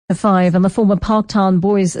5 and the former Parktown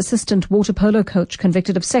Boys assistant water polo coach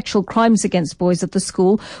convicted of sexual crimes against boys at the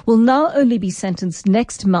school will now only be sentenced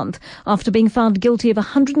next month after being found guilty of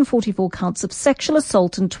 144 counts of sexual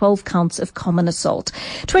assault and 12 counts of common assault.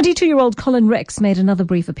 22-year-old Colin Rex made another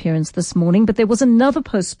brief appearance this morning, but there was another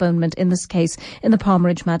postponement in this case in the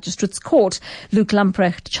Palmeridge Magistrates Court. Luke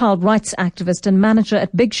Lamprecht, child rights activist and manager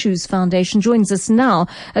at Big Shoes Foundation, joins us now.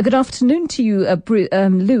 Good afternoon to you,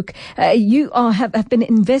 Luke. You have been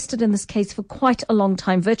invested in this case for quite a long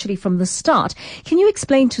time, virtually from the start. Can you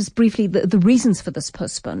explain to us briefly the reasons for this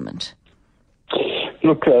postponement?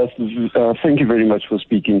 Look, thank you very much for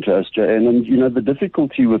speaking to us, Joanne. And, the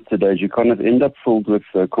difficulty with today is you kind of end up filled with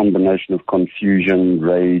a combination of confusion,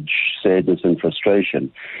 rage, sadness and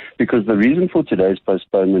frustration. Because the reason for today's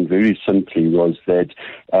postponement very simply was that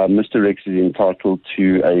Mr. Rex is entitled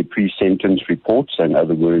to a pre-sentence report. So in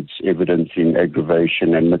other words, evidence in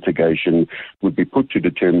aggravation and mitigation would be put to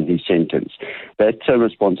determine his sentence. That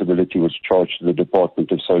responsibility was charged to the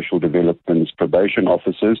Department of Social Development's probation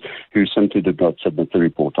officers, who simply did not submit the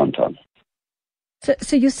report on time.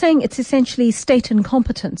 So you're saying it's essentially state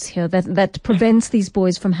incompetence here that prevents these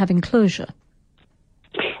boys from having closure?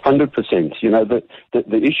 100%.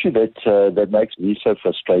 The issue that makes me so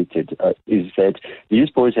frustrated is that these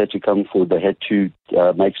boys had to come forward. They had to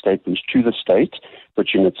make statements to the state,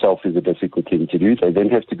 which in itself is a difficult thing to do. They then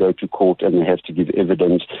have to go to court and they have to give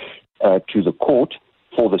evidence to the court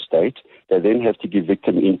for the state. They then have to give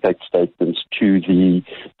victim impact statements to the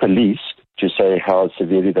police to say how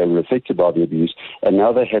severely they were affected by the abuse, and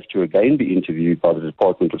now they have to again be interviewed by the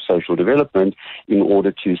Department of Social Development in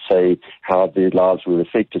order to say how their lives were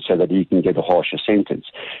affected so that he can get a harsher sentence.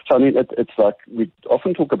 So, it's like we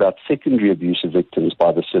often talk about secondary abuse of victims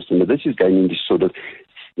by the system, but this is going into sort of,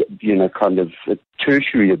 kind of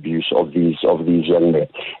tertiary abuse of these young men.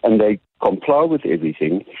 And they comply with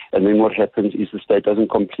everything, and then what happens is the state doesn't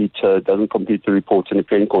complete the reports in the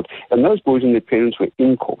parent court, and those boys and their parents were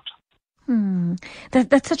in court.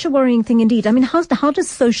 That's such a worrying thing indeed. How does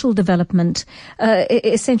social development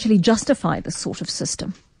essentially justify this sort of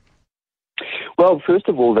system? Well, first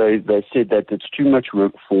of all, they said that it's too much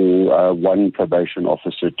work for one probation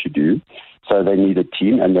officer to do. So they need a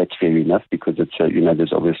team, and that's fair enough because it's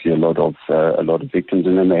there's obviously a lot of victims,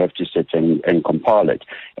 and then they have to sit and compile it,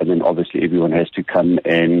 and then obviously everyone has to come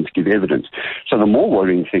and give evidence. So the more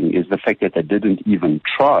worrying thing is the fact that they didn't even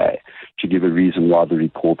try to give a reason why the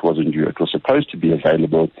report wasn't due. It was supposed to be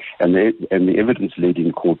available, and the evidence led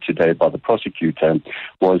in court today by the prosecutor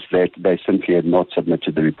was that they simply had not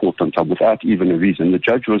submitted the report on time without even a reason. The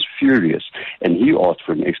judge was furious, and he asked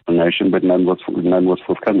for an explanation, but none was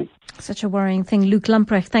forthcoming. Such a worrying thing. Luke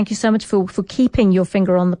Lamprecht, thank you so much for keeping your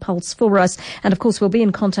finger on the pulse for us. And of course, we'll be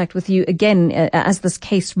in contact with you again as this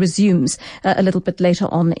case resumes a little bit later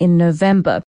on in November.